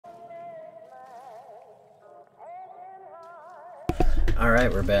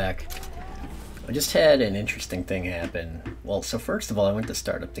Alright, we're back. I just had an interesting thing happen. Well, so first of all, I went to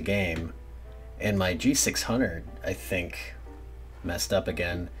start up the game, and my G600, I think, messed up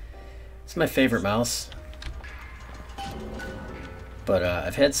again. It's my favorite mouse, but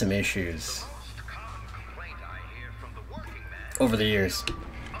I've had some issues over the years.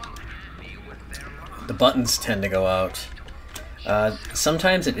 The buttons tend to go out.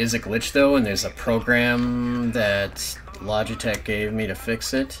 Sometimes it is a glitch though, and there's a program that Logitech gave me to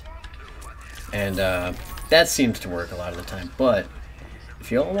fix it, and that seems to work a lot of the time. But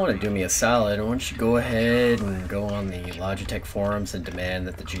if you all want to do me a solid, why don't you go ahead and go on the Logitech forums and demand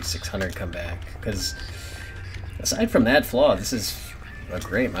that the G600 come back, because aside from that flaw, this is a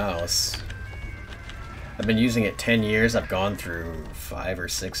great mouse. I've been using it 10 years. I've gone through 5 or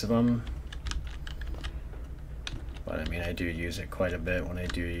 6 of them. But I mean, I do use it quite a bit when I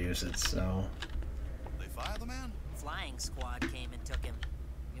do use it, so. They fire the man? Flying squad came and took him.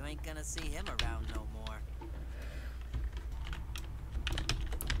 You ain't gonna see him around no more.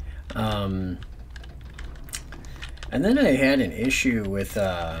 And then I had an issue with,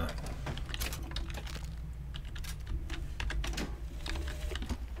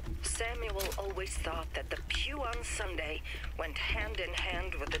 Samuel always thought that the pew on Sunday went hand in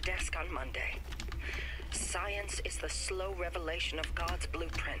hand with the desk on Monday. Science is the slow revelation of God's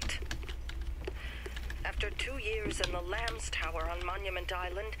blueprint. After 2 years in the Lamb's Tower on Monument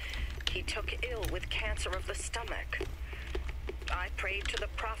Island, he took ill with cancer of the stomach. I prayed to the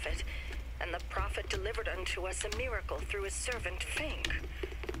prophet, and the prophet delivered unto us a miracle through his servant Fink.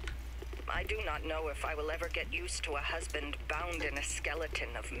 I do not know if I will ever get used to a husband bound in a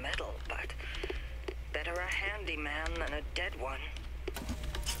skeleton of metal, but better a handy man than a dead one.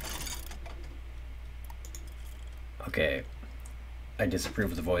 okay, I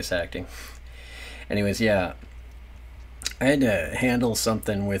disapprove of the voice acting. Anyways, yeah, I had to handle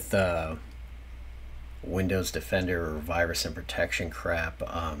something with Windows Defender or virus and protection crap.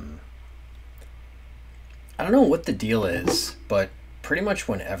 I don't know what the deal is, but pretty much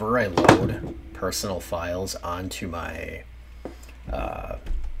whenever I load personal files onto my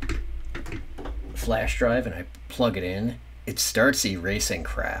flash drive and I plug it in, it starts erasing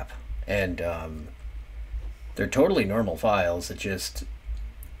crap. And they're totally normal files. It just,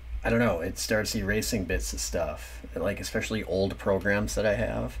 I don't know, it starts erasing bits of stuff, like especially old programs that I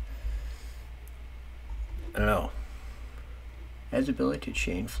have. I don't know. It has the ability to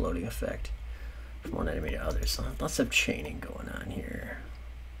chain floating effect from one enemy to others. So lots of chaining going on here.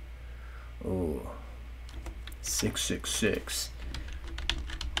 Ooh. 666.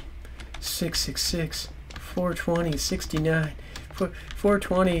 666. 420. 69.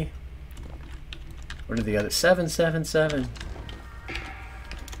 420. What are the other? 777.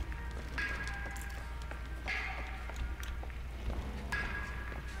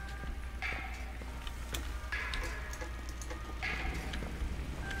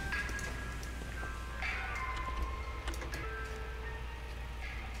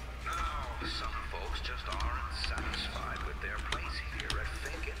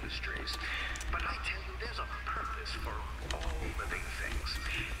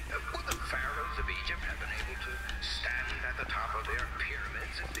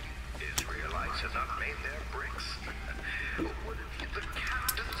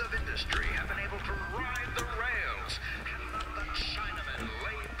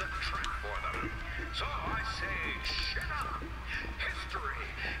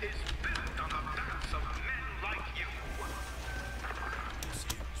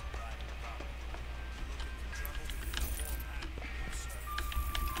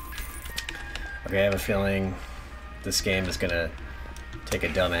 Okay, I have a feeling this game is gonna take a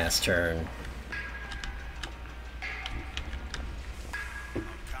dumbass turn.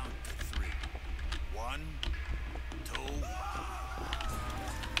 Count to 3. 1, 2.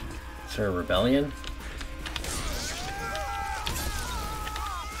 Is there a rebellion?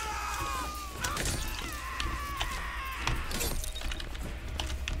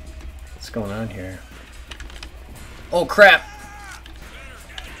 What's going on here? Oh crap!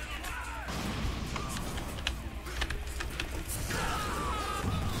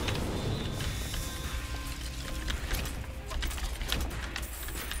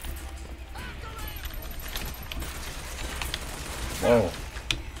 Whoa. What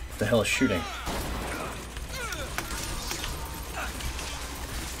the hell is shooting?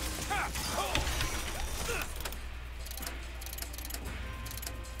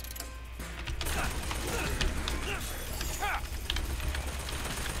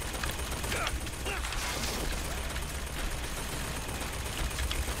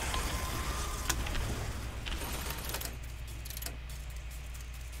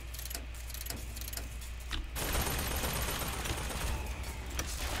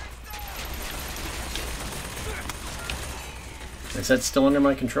 Is that still under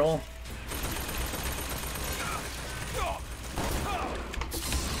my control?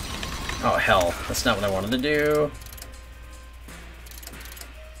 Oh hell, that's not what I wanted to do.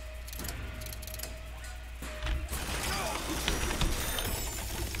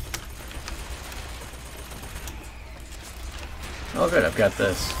 Oh good, I've got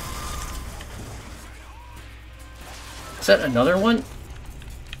this. Is that another one?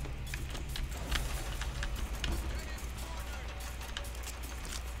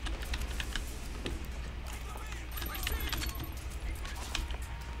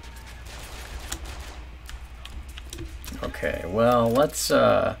 Okay, well, let's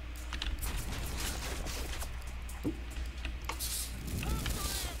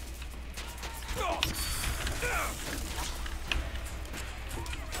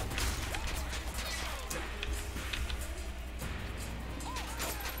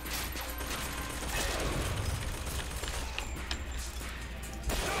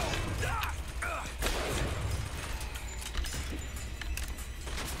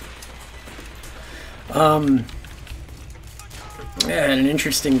yeah, had an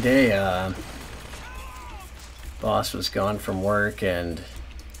interesting day. Boss was gone from work, and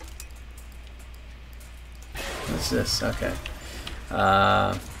what's this? Okay.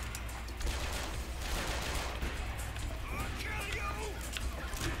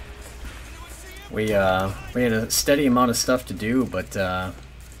 We had a steady amount of stuff to do, but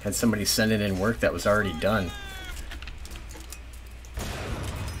had somebody send in work that was already done.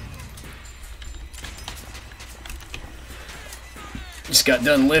 Just got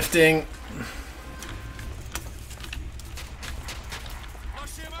done lifting.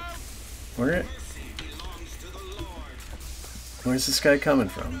 Where's this guy coming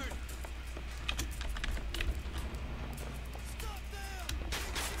from?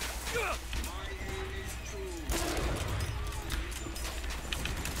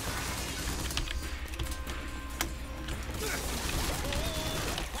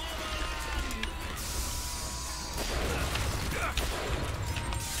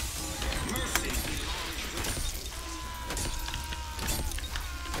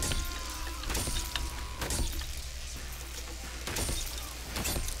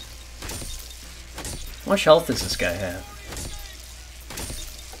 How much health does this guy have?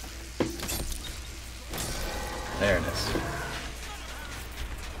 There it is.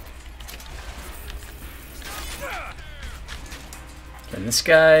 And this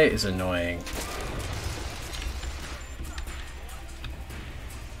guy is annoying.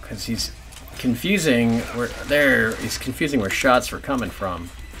 Because he's confusing he's confusing where shots were coming from.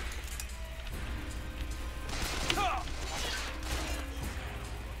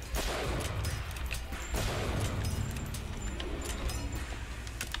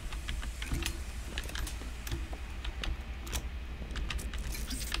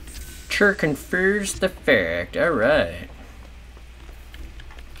 Sure confers the fact. Alright.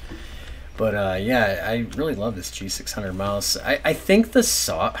 But yeah, I really love this G600 mouse. I think the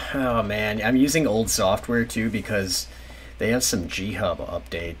oh man, I'm using old software too because they have some G-Hub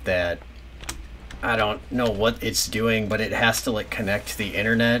update that I don't know what it's doing, but it has to like connect to the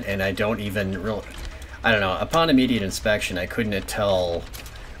internet, and I don't know. Upon immediate inspection, I couldn't tell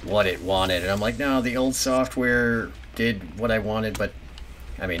what it wanted, and I'm like, no, the old software did what I wanted, but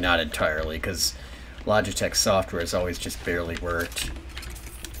I mean, not entirely, because Logitech software has always just barely worked.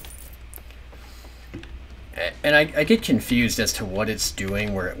 And I get confused as to what it's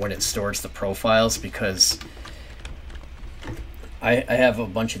doing when it stores the profiles, because I have a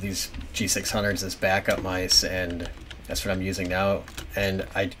bunch of these G600s as backup mice, and that's what I'm using now, and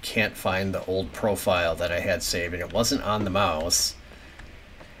I can't find the old profile that I had saved, and it wasn't on the mouse.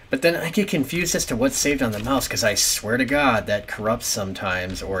 But then I get confused as to what's saved on the mouse, because I swear to God that corrupts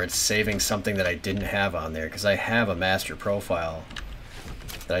sometimes, or it's saving something that I didn't have on there, because I have a master profile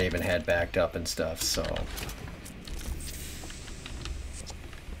that I even had backed up and stuff, so...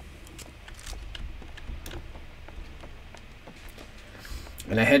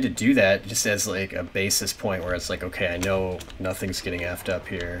 And I had to do that just as like a basis point where it's like, okay, I know nothing's getting effed up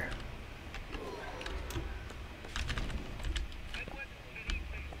here.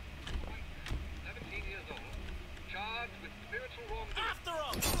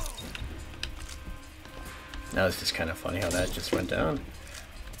 That was just kind of funny how that just went down.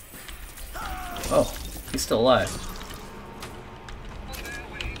 Oh, he's still alive.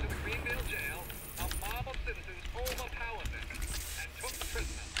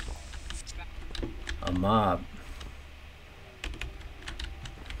 A mob.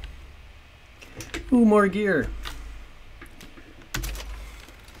 Ooh, more gear.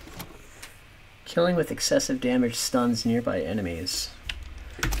 Killing with excessive damage stuns nearby enemies.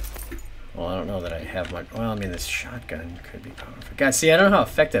 Well, I don't know that I have much. Well, I mean, this shotgun could be powerful. Guys, see, I don't know how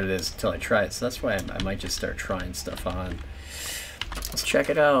effective it is until I try it, so that's why I might just start trying stuff on. Let's check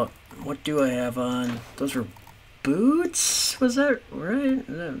it out. What do I have on? Those were boots? Was that right? Is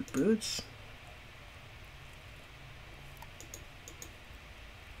that boots?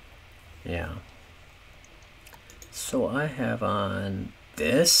 Yeah. So I have on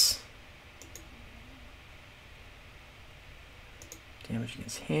this. Damage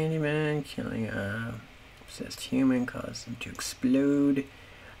against handyman, killing a obsessed human, cause them to explode.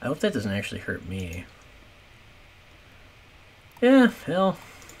 I hope that doesn't actually hurt me. Yeah, hell,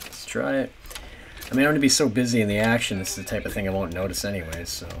 let's try it. I mean, I'm gonna be so busy in the action, this is the type of thing I won't notice anyway,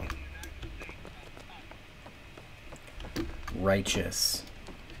 so. Righteous.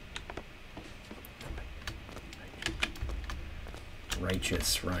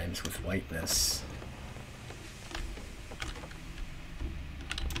 Righteous rhymes with whiteness.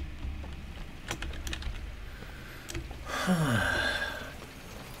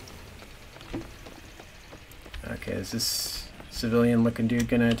 Okay, is this civilian looking dude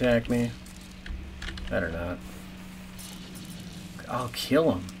gonna attack me? Better not. I'll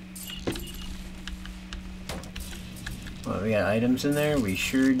kill him. Well, we got items in there? We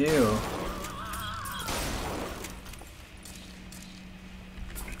sure do.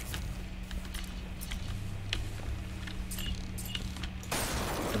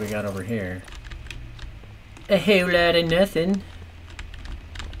 What do we got over here? A whole lot of nothing.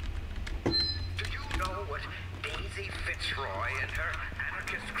 Do you know what Daisy Fitzroy and her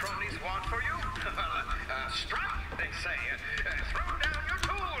anarchist cronies want for you? Strike, they say. Throw down your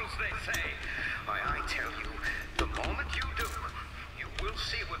tools, they say. I tell you, the moment you do, you will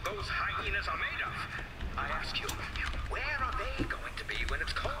see what those hyenas are made of. I ask you, where are they going to be when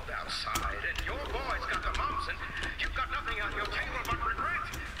it's cold outside and your boy's got the mumps and you've got nothing on your table but regret?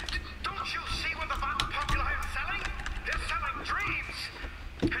 Don't you see what the Vox Populi is selling? They're selling dreams.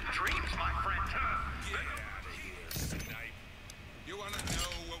 And dreams, my friend. Get out of here, snipe. You want to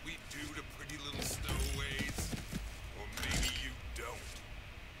know what we do to pretty little stowaways? Or maybe you don't.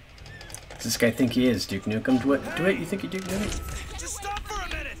 Does this guy think he is Duke Nukem? Do it? You think you Duke Nukem? Just stop for a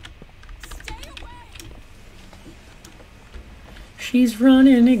minute! Stay away! She's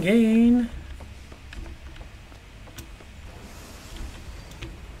running again.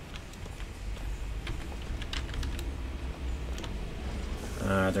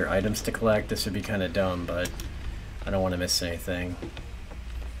 Are there items to collect? This would be kind of dumb, but I don't want to miss anything.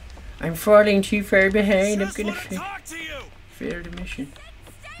 I'm falling too far behind. I'm gonna Talk to you! fail the mission.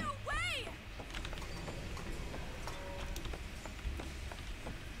 Stay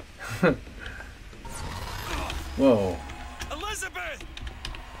away! Whoa. Elizabeth!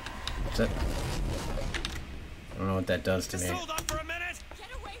 Is that... I don't know what that does to Just me. hold up for a minute! Get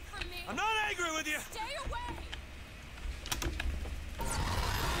away from me! I'm not angry with you! Stay away!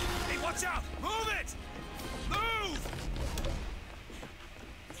 Hey, watch out! Move it! Move!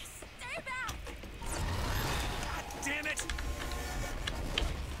 Stay back! God damn it!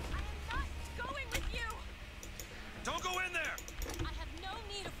 I am not going with you! Don't go in there! I have no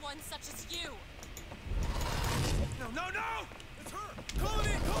need of one such as you! No, no, no! It's her! Call it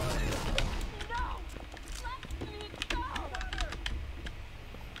in! Call it in! No! Let me go!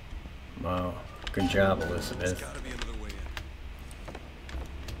 Wow. Good job, Elizabeth. Gotta be another way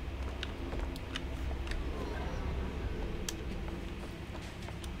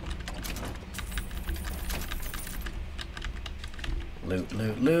in. Loot,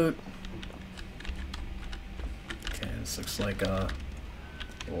 loot, loot. Okay, this looks like a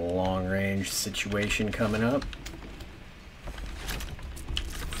long-range situation coming up.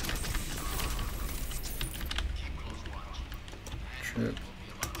 True.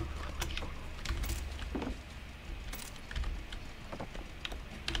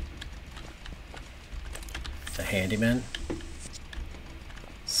 The handyman.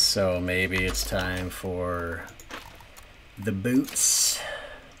 So maybe it's time for the boots.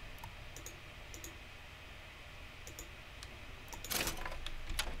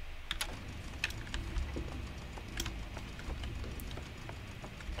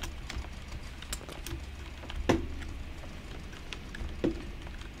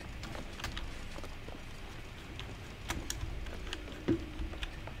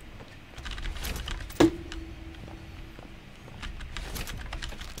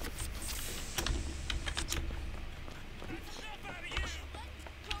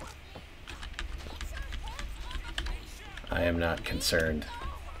 I am not concerned.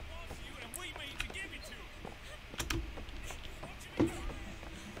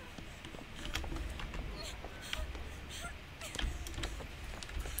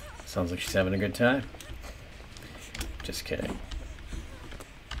 Sounds like she's having a good time. Just kidding.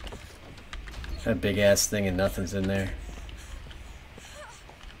 That big ass thing and nothing's in there.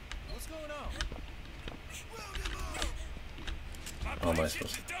 What's going on? Oh, am I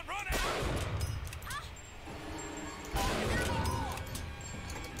supposed to?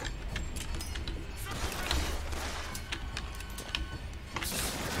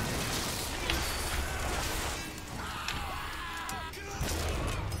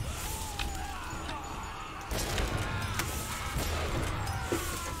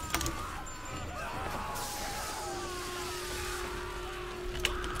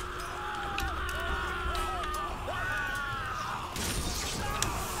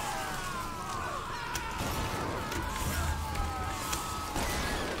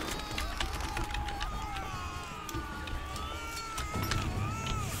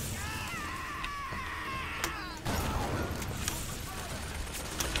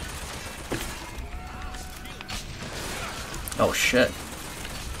 Oh shit.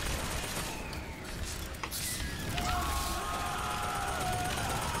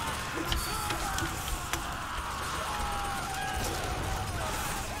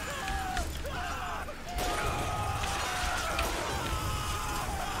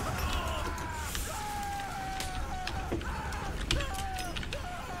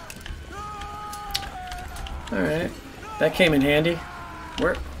 Alright. That came in handy.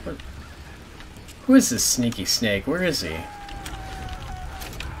 Where who is this sneaky snake? Where is he?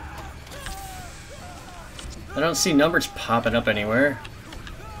 I don't see numbers popping up anywhere.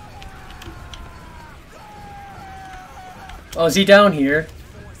 Oh, is he down here?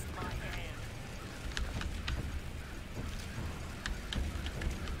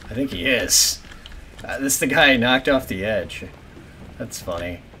 I think he is. This is the guy I knocked off the edge. That's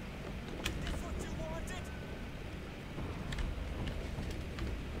funny.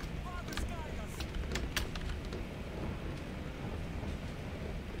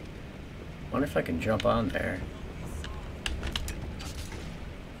 Wonder if I can jump on there.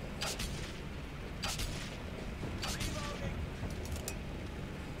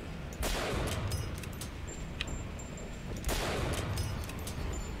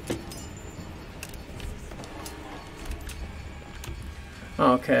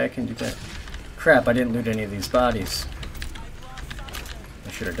 Oh, okay, I can do that. Crap, I didn't loot any of these bodies.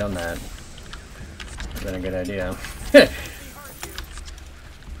 I should have done that. Would've been a good idea.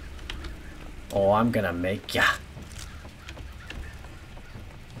 Oh, I'm gonna make ya.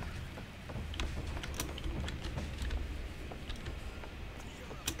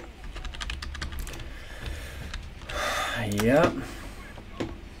 Yep.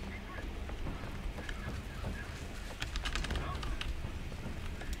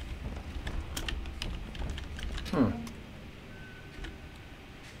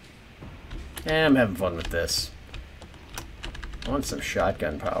 Yeah, I'm having fun with this. I want some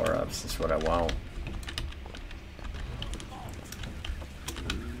shotgun power-ups. That's what I want.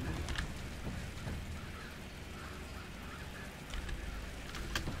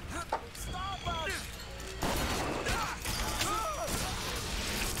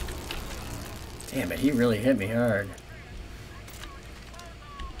 Damn it, he really hit me hard.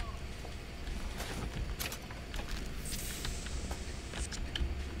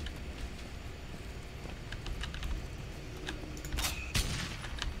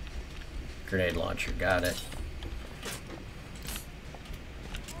 Grenade launcher, got it.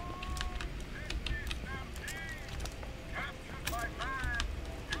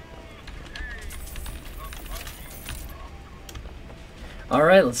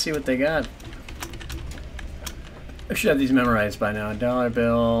 Alright, let's see what they got. I should have these memorized by now. Dollar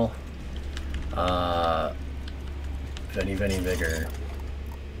bill. Veni Veni Vigor.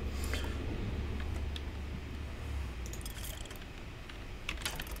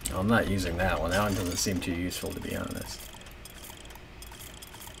 I'm not using that one. That one doesn't seem too useful, to be honest.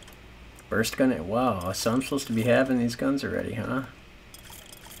 Burst gun? Wow, so I'm supposed to be having these guns already, huh?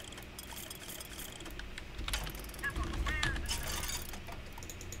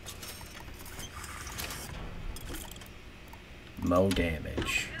 Mo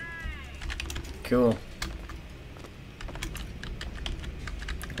damage. Cool.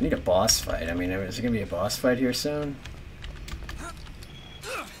 I need a boss fight. I mean, is there gonna be a boss fight here soon?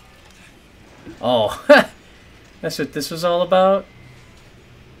 Oh, that's what this was all about?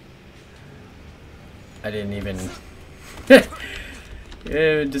 I didn't even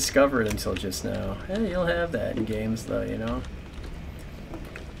discover it until just now. Hey, you'll have that in games, though, you know?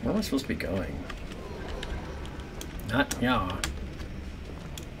 Where am I supposed to be going? Not, yeah.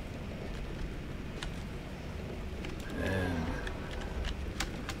 And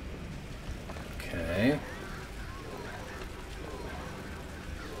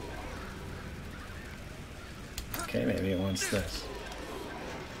one's this?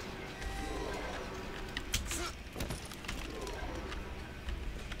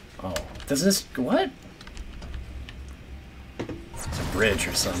 Oh, does this... what? It's a bridge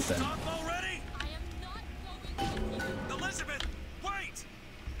or something. Stop already! I am not going with you. Elizabeth, wait!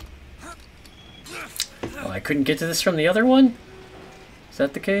 Oh, I couldn't get to this from the other one? Is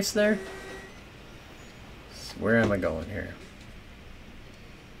that the case there? So where am I going here?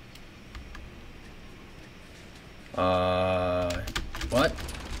 What?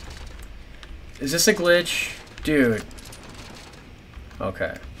 Is this a glitch? Dude.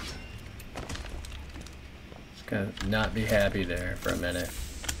 Okay. Just gonna not be happy there for a minute.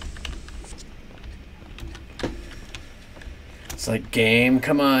 It's like, game,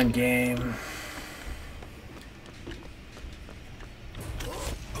 come on, game.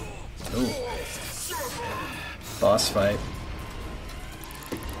 Ooh. Boss fight.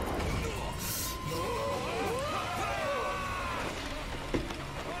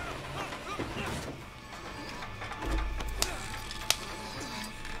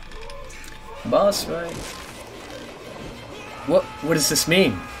 Boss fight. What does this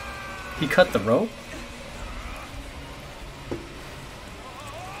mean? He cut the rope?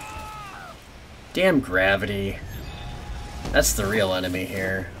 Damn gravity. That's the real enemy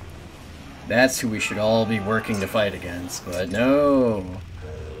here. That's who we should all be working to fight against, but no.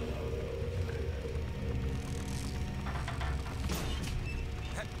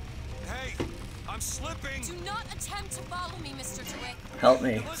 Hey, I'm slipping! Do not attempt to follow me, Mr. DeWitt. Help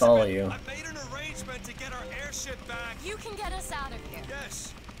me follow you. I made an arrangement to get our airship back. You can get us out of here.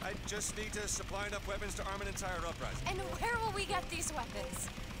 Yes, I just need to supply enough weapons to arm an entire uprising. And where will we get these weapons?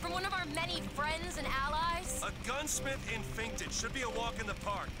 From one of our many friends and allies? A gunsmith in Finkton should be a walk in the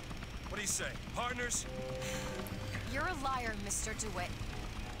park. What do you say, partners? You're a liar, Mr. DeWitt.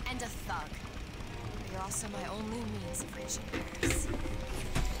 And a thug. You're also my only means of reaching Paris.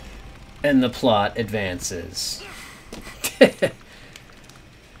 And the plot advances.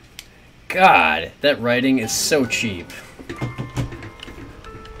 God, that writing is so cheap. Don't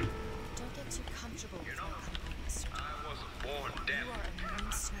get too comfortable with my company, Mr. DeWitt. I wasn't born deaf. You are a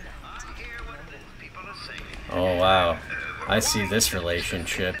means to an end. I hear what it is people are saying. Oh wow. I see this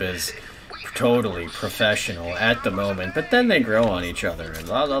relationship as totally professional at the moment, but then they grow on each other and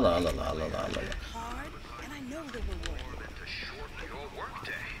la la la la la la la la. Hard, and I know the reward. More than to shorten your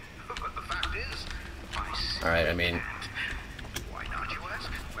workday. But the fact is, I see. Alright, I mean, Why not, you ask?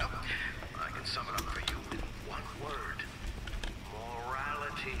 Well, I can sum it up for you in one word.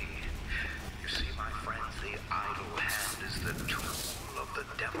 Morality. You see, my friends, the idle hand is the tool of the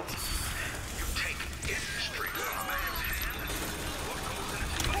devil. You take industry from a man's hand. What goes in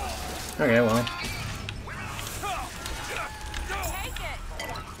its place? okay, well. Take it!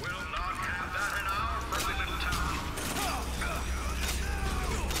 Will not have that in our friendly little town.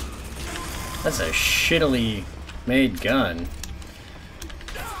 That's a shittily made gun.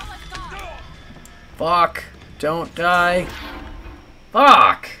 That's all I've got. Fuck! Don't die!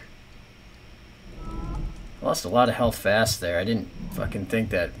 Fuck! Lost a lot of health fast there. I didn't fucking think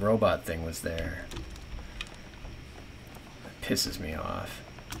that robot thing was there. That pisses me off.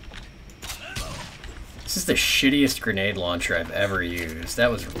 This is the shittiest grenade launcher I've ever used.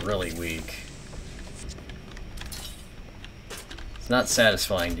 That was really weak. It's not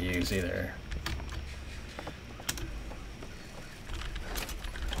satisfying to use either.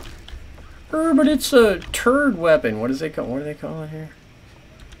 But it's a turd weapon. What do they call it here?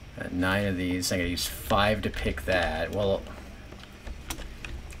 9 of these. I gotta use 5 to pick that. Well,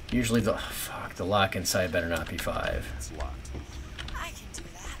 usually the lock inside better not be 5. It's locked. I can do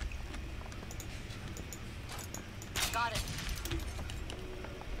that. Got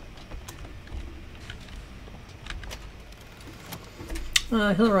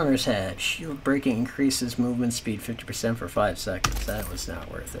it. Hill Runner's Hatch. Shield breaking increases movement speed 50% for 5 seconds. That was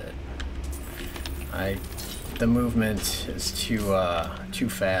not worth it. The movement is too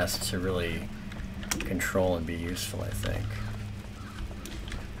fast to really control and be useful, I think.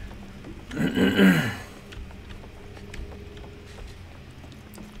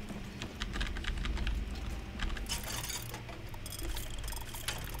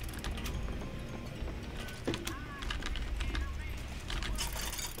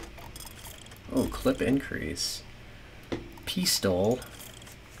 Oh, clip increase. Pistol.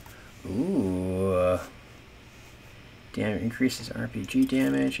 Ooh. Damage increases RPG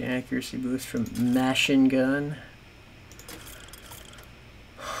damage, accuracy boost from machine gun.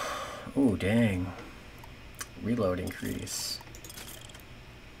 Ooh, dang. Reload increase.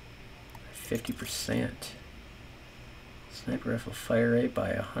 50%. Sniper rifle fire rate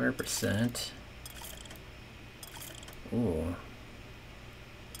by 100%. Ooh.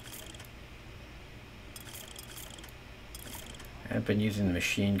 I've been using the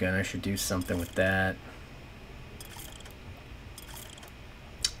machine gun. I should do something with that.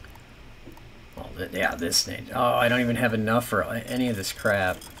 Oh, yeah, this thing. Oh, I don't even have enough for any of this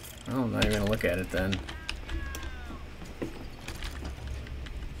crap. Oh, I'm not even gonna look at it then.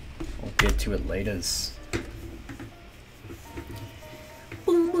 We'll get to it later.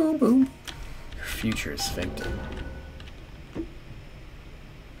 Boom, boom, boom. Your future is sphincter.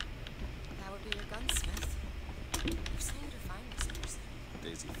 That would be your gunsmith. Who's saying to find this person?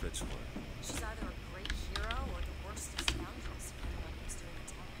 Daisy Fitzroy. She's either a great hero or the worst of scoundrels, depending on who's doing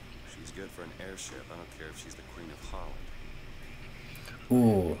the telling. She's good for an airship. I don't care if she's the Queen of Holland.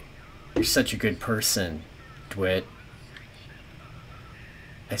 Ooh, you're such a good person, Dwight.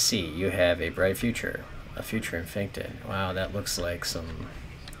 I see, you have a bright future. A future in Finkton. Wow, that looks like some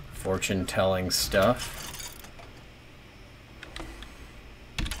fortune-telling stuff.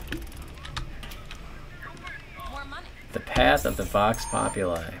 More money. The path of the Vox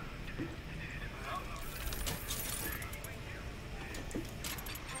Populi.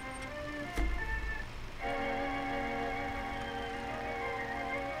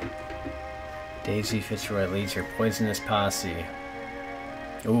 Daisy Fitzroy leads her poisonous posse.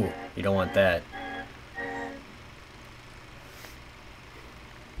 Ooh, you don't want that.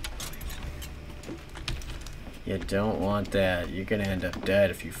 You don't want that. You're gonna end up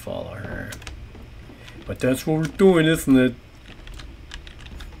dead if you follow her. But that's what we're doing, isn't it?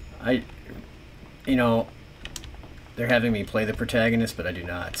 You know, they're having me play the protagonist, but I do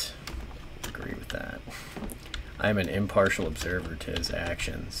not agree with that. I'm an impartial observer to his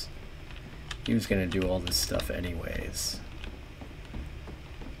actions. He was gonna do all this stuff anyways.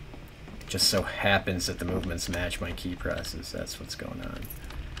 Just so happens that the movements match my key presses. That's what's going on.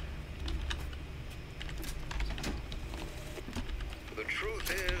 The truth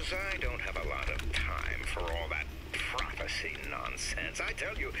is, I don't have a lot of time for all that prophecy nonsense. I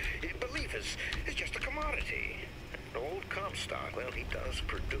tell you, belief is just a commodity. Old Comstock, well, he does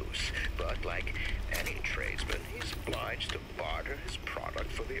produce, but like any tradesman, he's obliged to barter his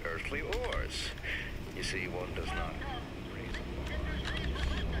product for the earthly ores. You see, one does not raise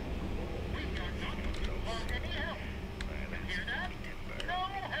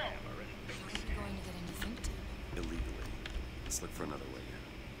Going to get into Finkton. Illegally. Let's look for another way in.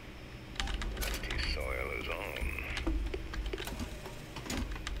 Rusty soil is on.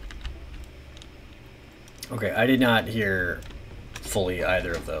 Okay, I did not hear fully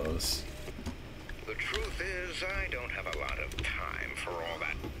either of those. The truth is, I don't have a lot of time for all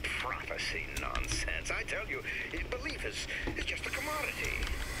that prophecy nonsense. I tell you, belief is just a commodity.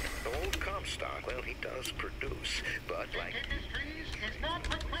 Old Comstock, well, he does produce, but like... Industries is not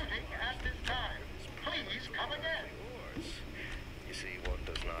recruiting at this time. Please come again. You see, one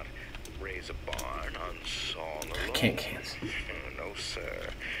does not raise a barn on song alone. I can't cancel. No,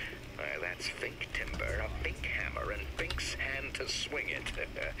 sir. That's Fink timber, a Fink hammer, and Fink's hand to swing it.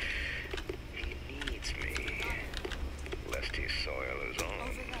 He needs me, lest his soil is on.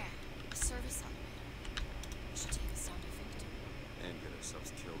 Over there. A service elevator. We should take us down to Finkton. And get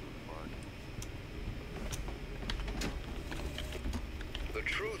ourselves killed in the bargain. The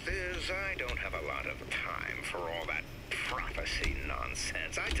truth is, I don't have a lot of time for all that prophecy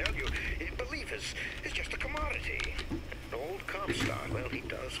nonsense. I tell you, belief is just a commodity. Old Comstock, well, he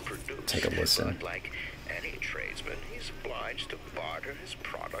does produce. Take a listen. But like any tradesman, he's obliged to barter his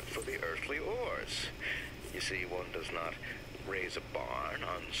product for the earthly ores. You see, one does not raise a barn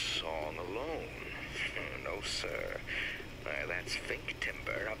on song alone. No, sir. That's Fink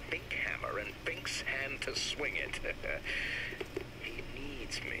timber, a Fink hammer, and Fink's hand to swing it. He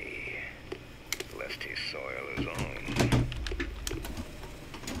needs me, lest his soil is on.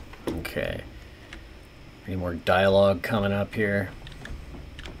 Okay. Any more dialogue coming up here?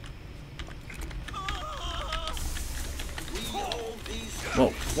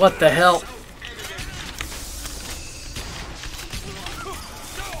 Whoa, what the hell?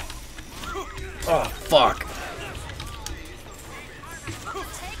 Oh, fuck.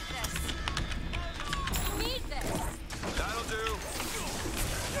 Take this. You need this. That'll do.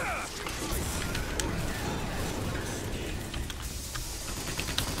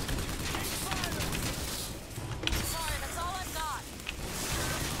 Sorry, that's all I've got.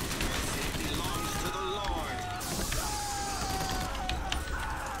 Belongs to the Lord.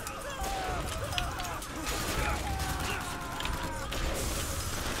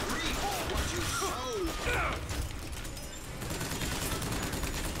 Reap what you sow.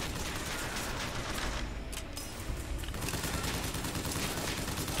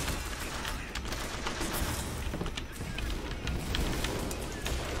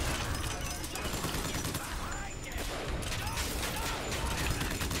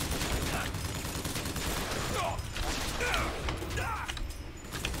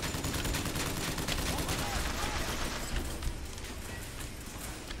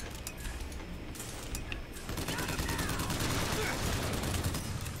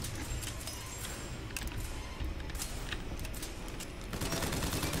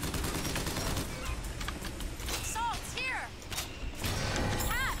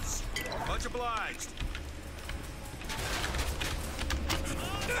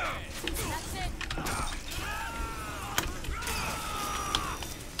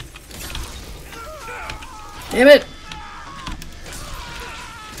 Damn it!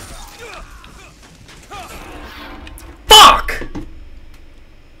 Fuck!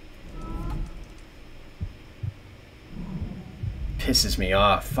 Pisses me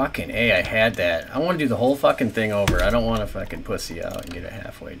off. Fucking A, I had that. I want to do the whole fucking thing over. I don't want to fucking pussy out and get it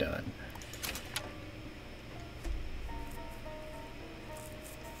halfway done.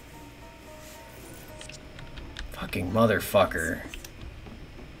 Fucking motherfucker.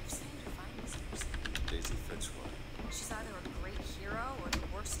 Daisy Fitzroy. She's either a great hero or the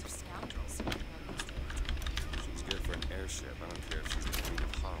worst of scoundrels. She's good for an airship. I don't care if she's the Queen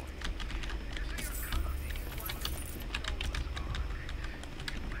of Holland.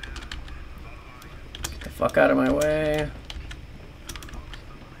 Get the fuck out of my way.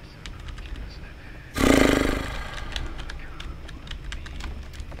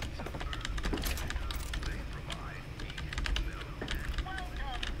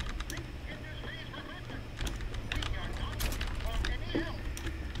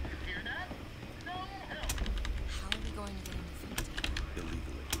 How are we going to get into food?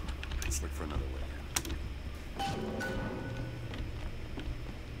 Illegally. Let's look for another way.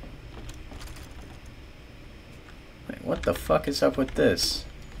 Wait, what the fuck is up with this?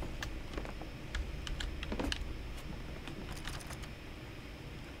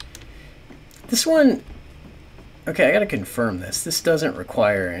 This one... Okay, I gotta confirm this. This doesn't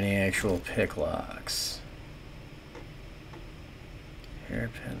require any actual pick locks.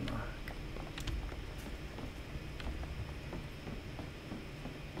 Hairpin lock.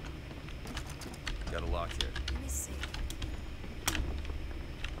 Got a lock here. Let me see.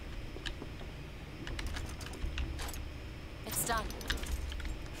 It's done.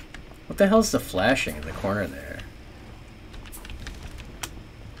 What the hell's the flashing in the corner there?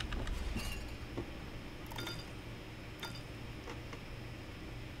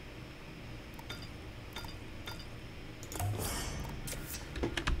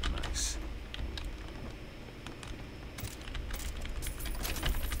 Nice.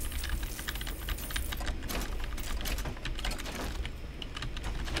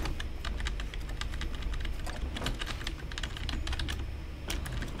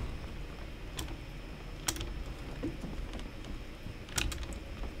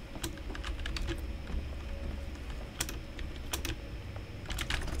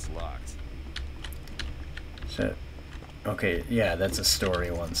 It's locked. So, okay, yeah, that's a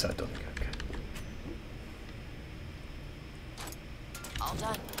story one, so it doesn't go good. All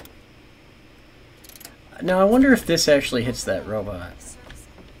done. Now, I wonder if this actually hits that robot.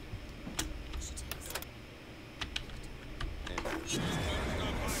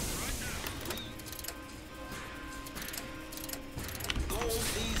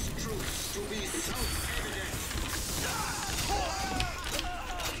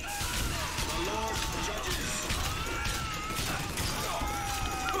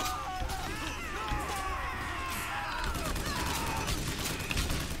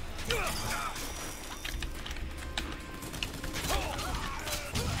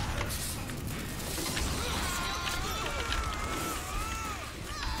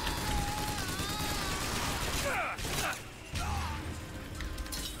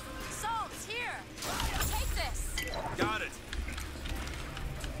 Salt, here! Take this! Got it.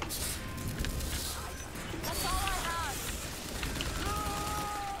 That's all I have.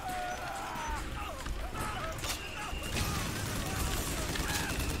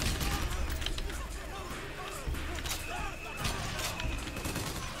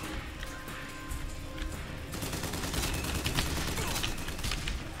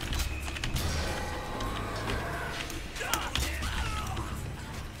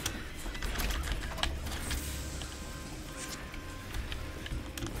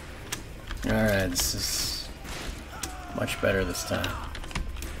 Alright, this is much better this time.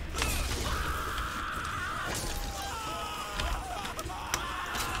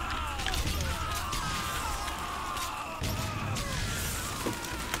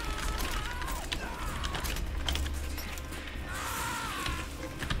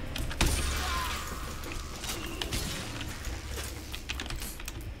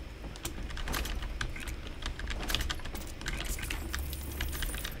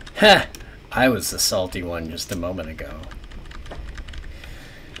 Heh! I was the salty one just a moment ago.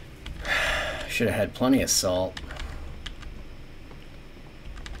 Should have had plenty of salt.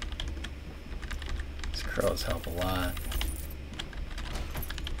 These crows help a lot.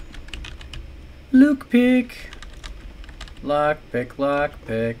 Luke pick. Lock pick, lock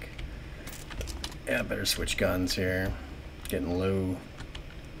pick. Yeah, better switch guns here. Getting low.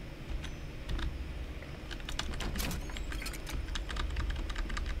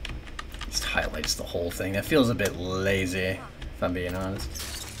 highlights the whole thing. That feels a bit lazy, if I'm being honest.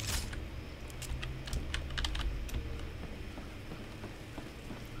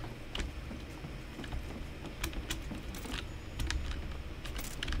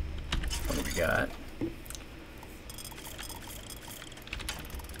 What do we got?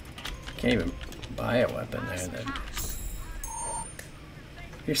 Can't even buy a weapon there then.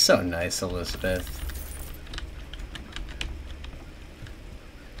 You're so nice, Elizabeth.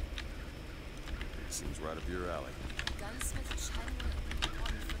 Seems right up your alley. Gunsmith Chen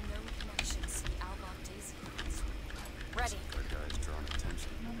wanted for known connections to the outlaw Daisy. Ready. That guy's drawing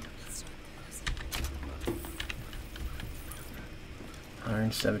attention. It's not good, is it?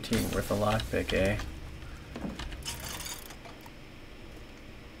 117 worth a lockpick, eh?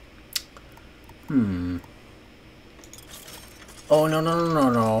 Oh,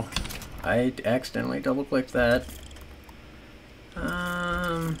 no. I accidentally double-clicked that.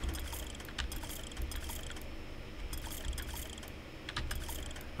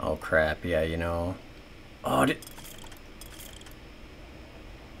 Oh, crap. Yeah, you know. Oh,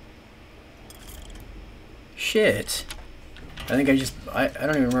 shit. I think I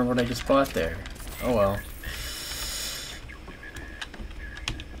don't even remember what I just bought there. Oh, well.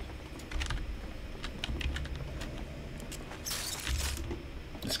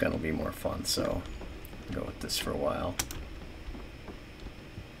 This gun will be more fun, so I'll go with this for a while.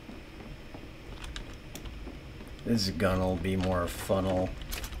 This gun will be more funnel.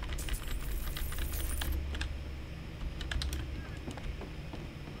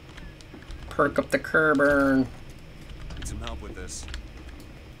 Perk up the curburn. Need some help with this.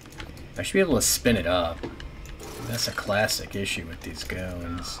 I should be able to spin it up. That's a classic issue with these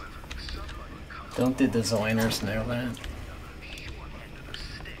guns. Don't the designers know that?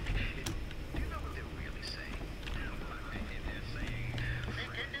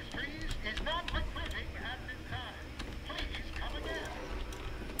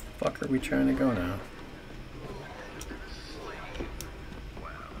 Fuck are we trying to go now?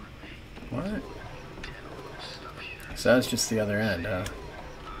 What? So that's just the other end, huh?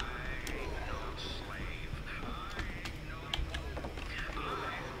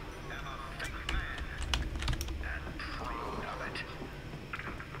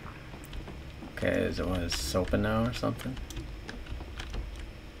 Okay, is it open now or something?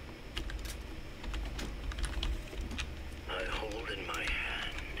 I hold in my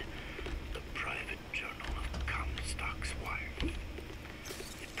hand the private journal of Comstock's wife.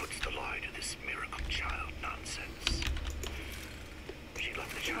 It puts the lie to this miracle child nonsense. She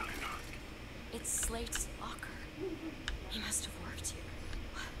left the child or not? It's Slate's locker. He must have worked here.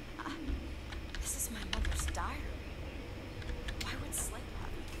 This is my mother's diary. Why would Slate have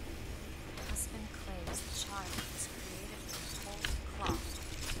it? My husband claims the child was created from whole cloth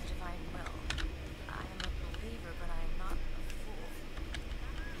by the divine will. I am a believer, but I am not a fool.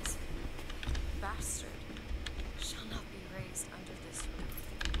 This bastard shall not be raised under this roof.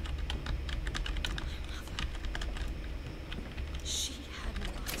 My mother. She had me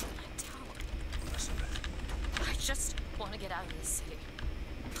locked in a tower. I just want to get out of this city.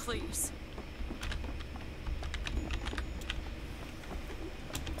 Please.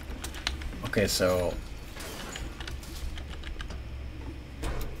 Okay, so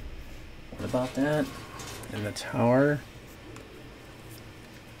what about that? In the tower?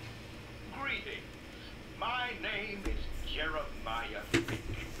 Greetings. My name is Jeremiah Fink,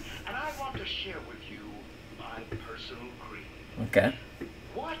 and I want to share with you my personal creed. Okay.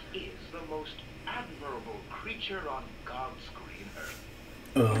 What is the most admirable creature on God's green earth?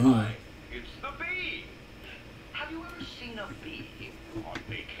 Why, it's the bee. Have you ever seen a bee on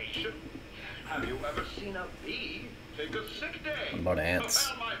vacation? Have you ever seen a bee take a sick day? What about ants?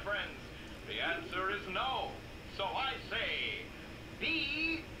 Well, my friends, the answer is no. So I say,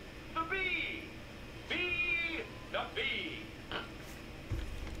 be the bee. Be the bee.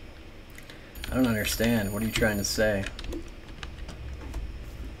 I don't understand. What are you trying to say?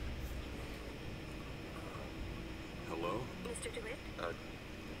 Hello? Mr. DeWitt,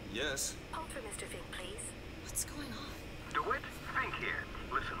 Yes? hold for Mr. Fink, please. What's going on? DeWitt, Fink here.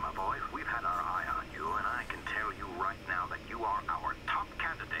 Listen, my boy, we've had our eye on you, and I can tell you right now that you are our top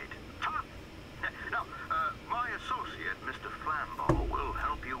candidate. Top! Now, my associate, Mr. Flambeau, will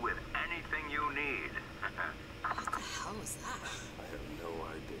help you with anything you need. What the hell was that? I have no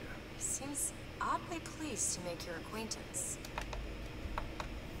idea. He seems oddly pleased to make your acquaintance.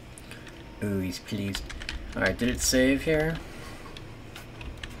 Ooh, he's pleased. Alright, did it save here?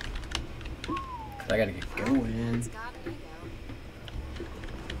 'Cause I gotta get going. It's got an ego.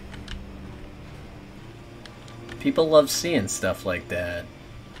 People love seeing stuff like that.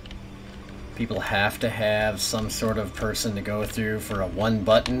 people have to have some sort of person to go through for a one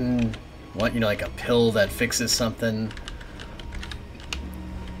button, you know, like a pill that fixes something.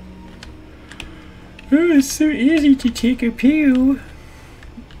 Oh, it's so easy to take a pill.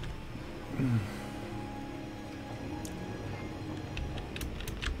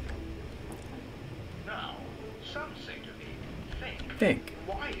 Now, some say to me, Think.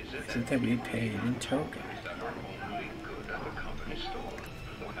 why is it Isn't that we paid in tokens? that are only good at the company store?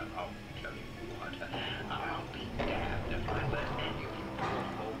 Well, I'll tell you what, I'll be damned if I let any of you poor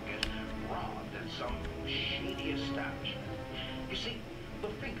folk get robbed at some shady establishment. You see, the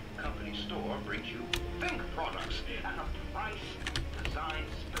Fink Company store brings you Fink products at a price designed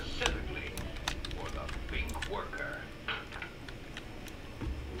specifically for the Fink worker.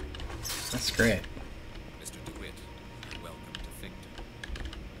 That's great. Mr. DeWitt, welcome to Finkton.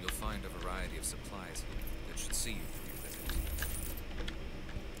 You'll find a variety of supplies here that should see you through your visit.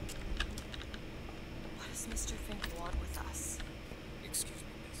 What does Mr. Fink want with us? Excuse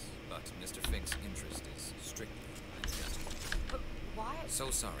me, miss, but Mr. Fink's interest is strictly investment. But why? So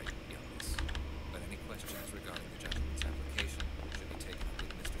sorry, young miss, but any questions regarding the gentleman's application should be taken up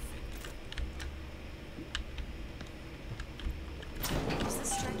with Mr. Fink. Does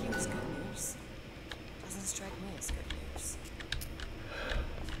this strike you as good news? Doesn't strike me as good news.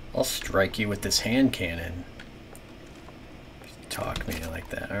 I'll strike you with this hand cannon. Talk me like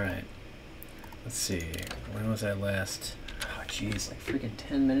that. Alright. Let's see. When was I last? Oh, jeez. Like freaking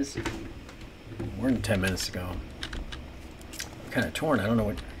 10 minutes ago. More than 10 minutes ago. I'm kind of torn. I don't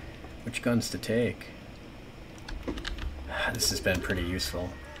know which guns to take. This has been pretty useful.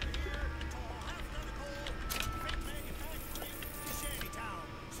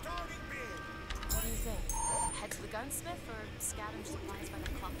 What do you think? Head to the gunsmith or scavenge supplies by the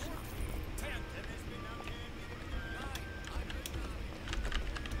clock shop?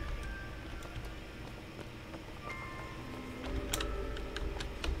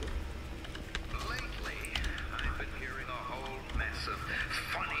 Lately, I've been hearing a whole mess of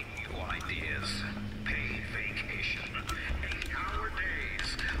funny new ideas. Paid vacation, 8-hour days,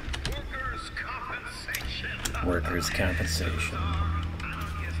 workers' compensation. Workers' compensation.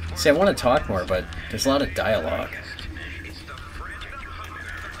 See, I want to talk more, but there's a lot of dialogue. It's the friend of hunger,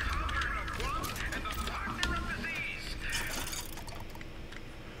 the comrade of want, and the partner of disease.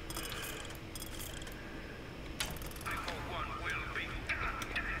 I, for one, will be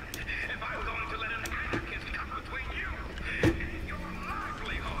goddamned if I'm going to let an anarchist come between you and your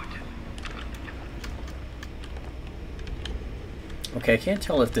livelihood. Okay, I can't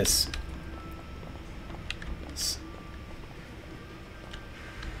tell if this...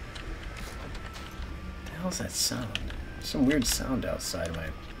 What the hell's that sound? There's some weird sound outside my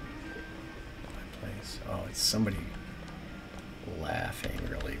place. Oh, it's somebody laughing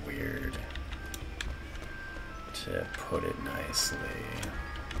really weird. To put it nicely.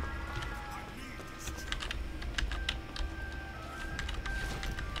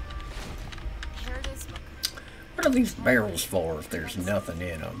 Here it is, Booker. What are these barrels for if there's nothing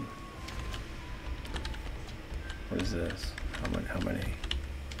in them? What is this? How many?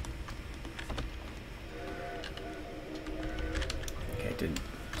 Okay, it didn't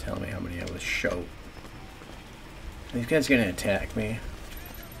tell me how many I was show. These guys gonna attack me.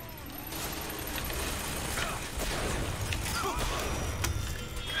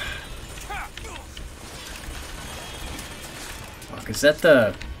 Fuck, is that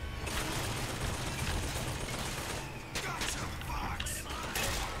the...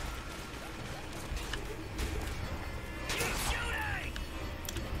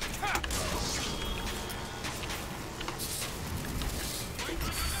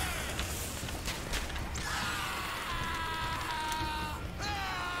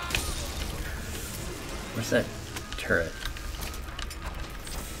 Where's that turret?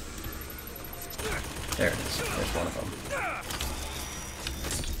 There it is. There's one of them.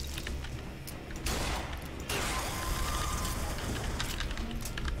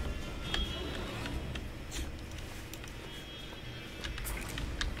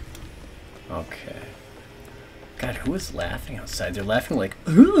 Okay. God, who is laughing outside? They're laughing like...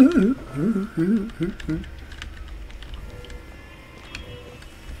 Done.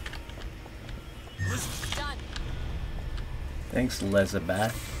 Thanks,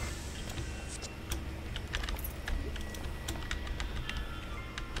 Elizabeth.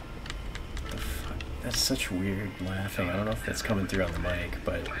 The fuck? That's such weird laughing. I don't know if that's coming through on the mic,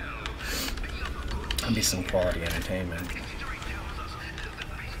 but that'd be some quality entertainment.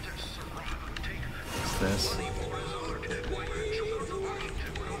 What's this?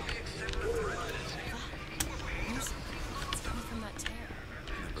 Music. It's coming from that tear.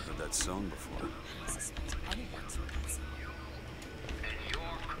 Never heard that song before. I don't suspect anyone's with that song. And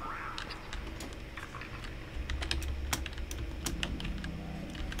your craft.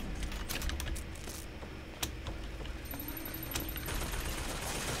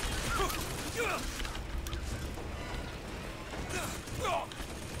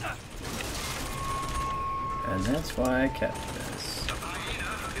 And that's why I kept this. The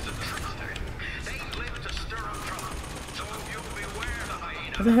hyena is a trickster. They live to stir up trouble. So you beware the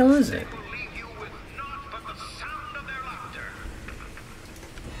hyena. What the hell is it? They will leave you with naught but the sound of their laughter.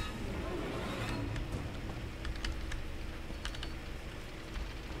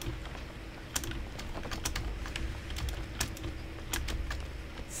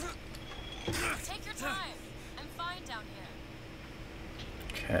 Take your time. I'm fine down here.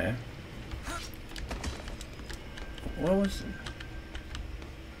 Okay. What was it?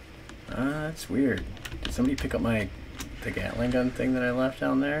 That's weird. Did somebody pick up the Gatling gun thing that I left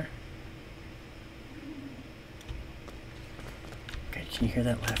down there? Okay, can you hear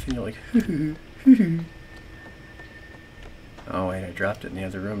that laughing? You're like, oh wait, I dropped it in the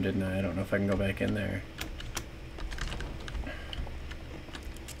other room, didn't I? I don't know if I can go back in there.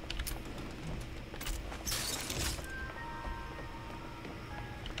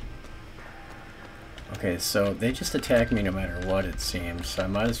 Okay, so they just attack me no matter what, it seems, so I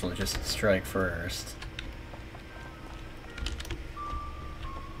might as well just strike first.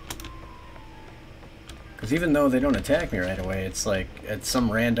 Because even though they don't attack me right away, it's like at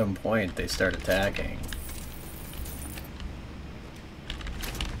some random point they start attacking.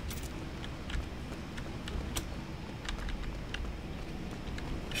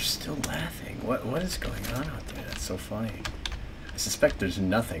 They're still laughing. What is going on out there? That's so funny. I suspect there's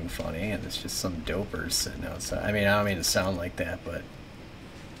nothing funny, and it's just some dopers sitting outside. I mean, I don't mean to sound like that, but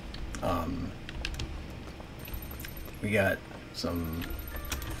we got some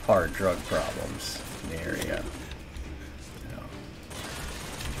hard drug problems in the area. You know.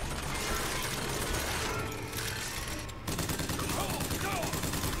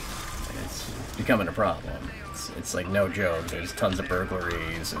 And it's becoming a problem. It's like no joke. There's tons of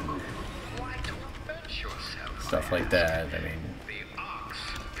burglaries and stuff like that. I mean,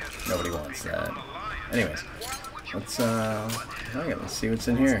 nobody wants that. Anyways, let's let's see what's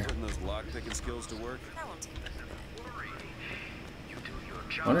in here. Those lock-picking skills to work. That won't take but a minute.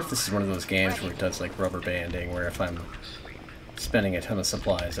 I wonder if this is one of those games where it does like rubber banding, where if I'm spending a ton of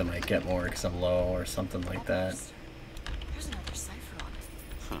supplies, I might get more because I'm low or something like that. There's another cipher on it.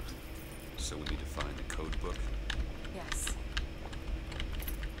 Huh. So we need to find the code book. Yes.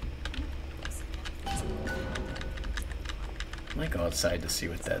 Looks like everything's I might go outside to see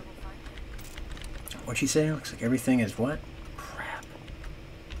what that. What'd she say? Looks like everything is what? Crap.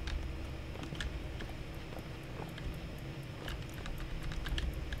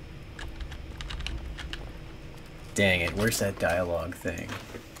 Dang it, where's that dialogue thing?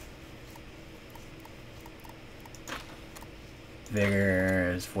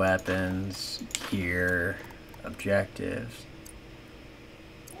 Vigors, weapons, gear, objectives.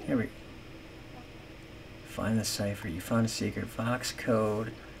 Here we find the cipher. You found a secret Vox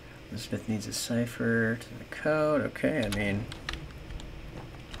code. Elizabeth needs a cipher to the code. Okay, I mean...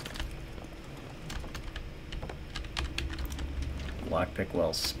 Lockpick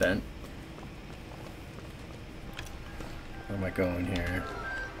well spent. Where am I going here?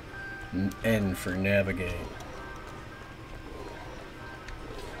 N for navigate.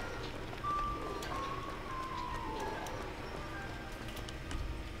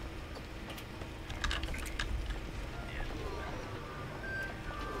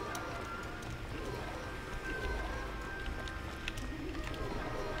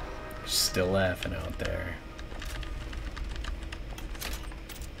 Still laughing out there.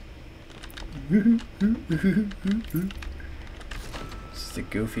 This is the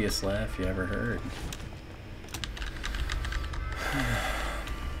goofiest laugh you ever heard.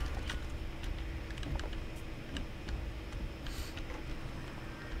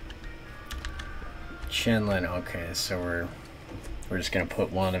 Chinlin, okay, so we're just gonna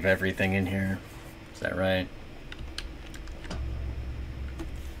put one of everything in here. Is that right?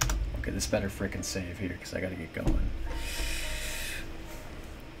 Okay, this better frickin' save here because I gotta get going.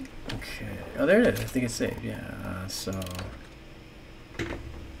 Okay. Oh, there it is. I think it's saved. Yeah. So.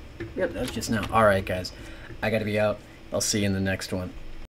 Yep, that was just now. Alright, guys. I gotta be out. I'll see you in the next one.